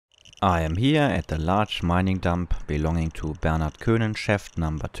I am here at the large mining dump belonging to Bernard-Koenen-Schacht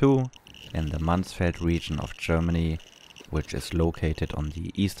II in the Mansfeld region of Germany, which is located on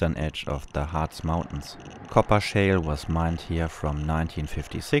the eastern edge of the Harz Mountains. Copper shale was mined here from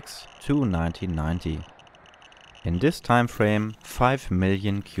 1956 to 1990. In this time frame, 5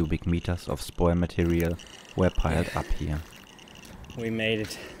 million cubic meters of spoil material were piled up here. We made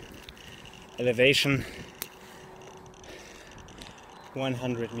it. Elevation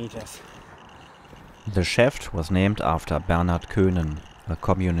 100 meters. The shaft was named after Bernard-Koenen, a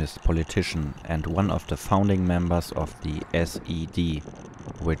communist politician and one of the founding members of the SED,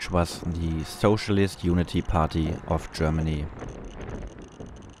 which was the Socialist Unity Party of Germany.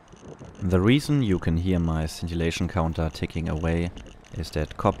 The reason you can hear my scintillation counter ticking away is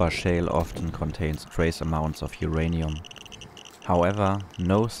that copper shale often contains trace amounts of uranium. However,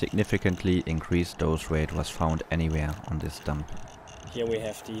 no significantly increased dose rate was found anywhere on this dump. Here we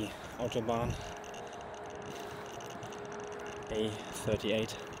have the Autobahn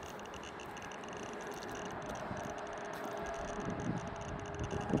A38.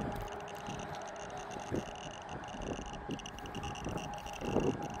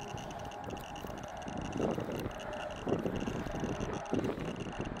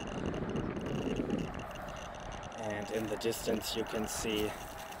 And in the distance you can see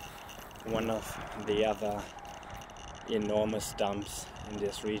one of the other enormous dumps in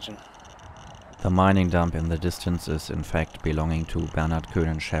this region. The mining dump in the distance is in fact belonging to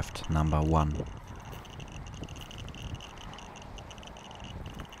Bernard-Koenen-Schacht I.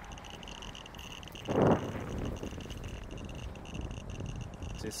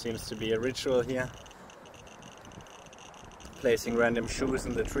 This seems to be a ritual here. Placing random shoes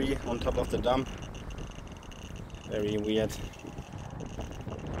in the tree on top of the dump. Very weird.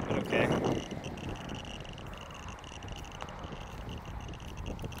 But okay.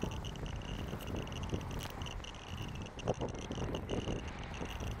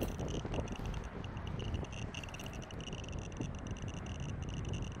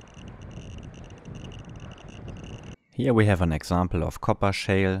 Here we have an example of copper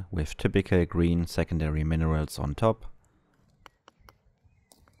shale with typical green secondary minerals on top.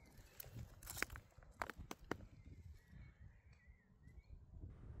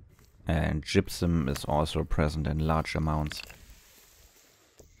 And gypsum is also present in large amounts.